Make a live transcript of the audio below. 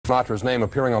Sinatra's name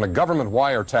appearing on a government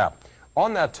wiretap.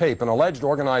 On that tape, an alleged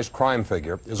organized crime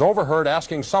figure is overheard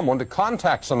asking someone to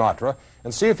contact Sinatra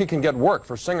and see if he can get work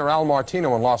for singer Al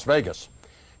Martino in Las Vegas.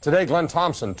 Today, Glenn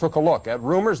Thompson took a look at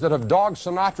rumors that have dogged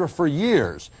Sinatra for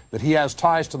years, that he has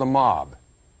ties to the mob.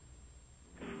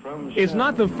 It's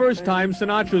not the first time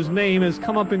Sinatra's name has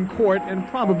come up in court, and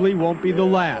probably won't be the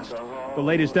last. The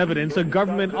latest evidence, a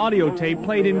government audio tape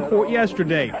played in court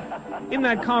yesterday. In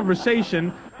that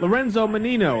conversation, Lorenzo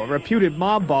Menino, a reputed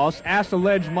mob boss, asked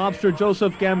alleged mobster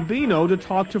Joseph Gambino to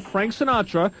talk to Frank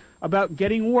Sinatra about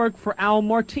getting work for Al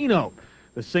Martino,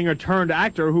 the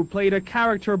singer-turned-actor who played a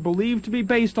character believed to be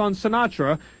based on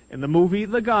Sinatra in the movie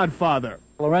The Godfather.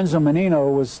 Lorenzo Menino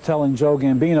was telling Joe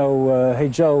Gambino, hey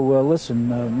Joe,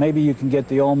 listen, maybe you can get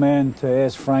the old man to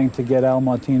ask Frank to get Al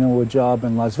Martino a job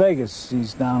in Las Vegas.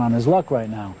 He's down on his luck right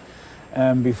now.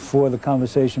 And before the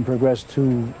conversation progressed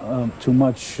too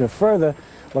much further,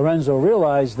 Lorenzo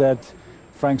realized that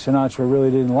Frank Sinatra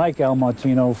really didn't like Al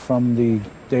Martino from the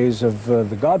days of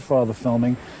The Godfather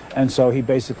filming, and so he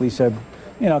basically said,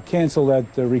 you know, cancel that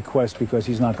request because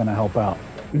he's not going to help out.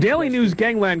 Daily News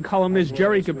Gangland columnist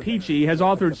Jerry Capici has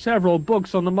authored several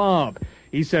books on the mob.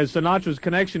 He says Sinatra's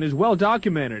connection is well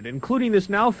documented, including this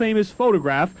now famous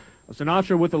photograph of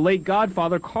Sinatra with the late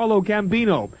Godfather Carlo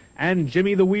Gambino and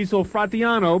Jimmy the Weasel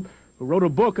Fratiano, who wrote a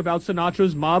book about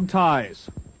Sinatra's mob ties.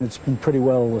 It's been pretty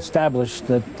well established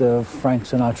that Frank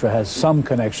Sinatra has some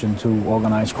connection to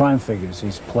organized crime figures.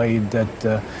 He's played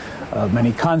at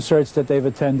many concerts that they've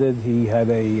attended. He had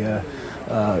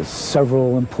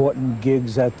several important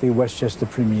gigs at the Westchester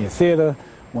Premier Theater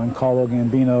when Carlo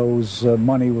Gambino's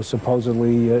money was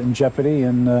supposedly in jeopardy,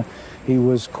 and he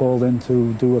was called in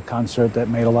to do a concert that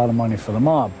made a lot of money for the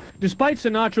mob. Despite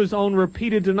Sinatra's own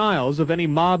repeated denials of any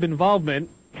mob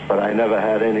involvement, but I never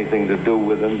had anything to do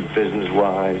with him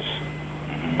business-wise,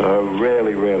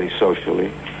 really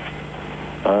socially.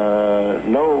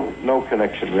 No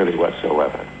connection really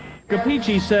whatsoever.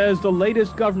 Capici says the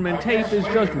latest government tape is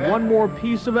just one more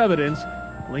piece of evidence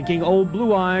linking old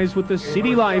Blue Eyes with the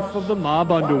seedy life of the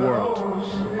mob underworld.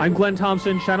 I'm Glenn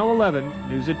Thompson, Channel 11,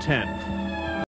 News at 10.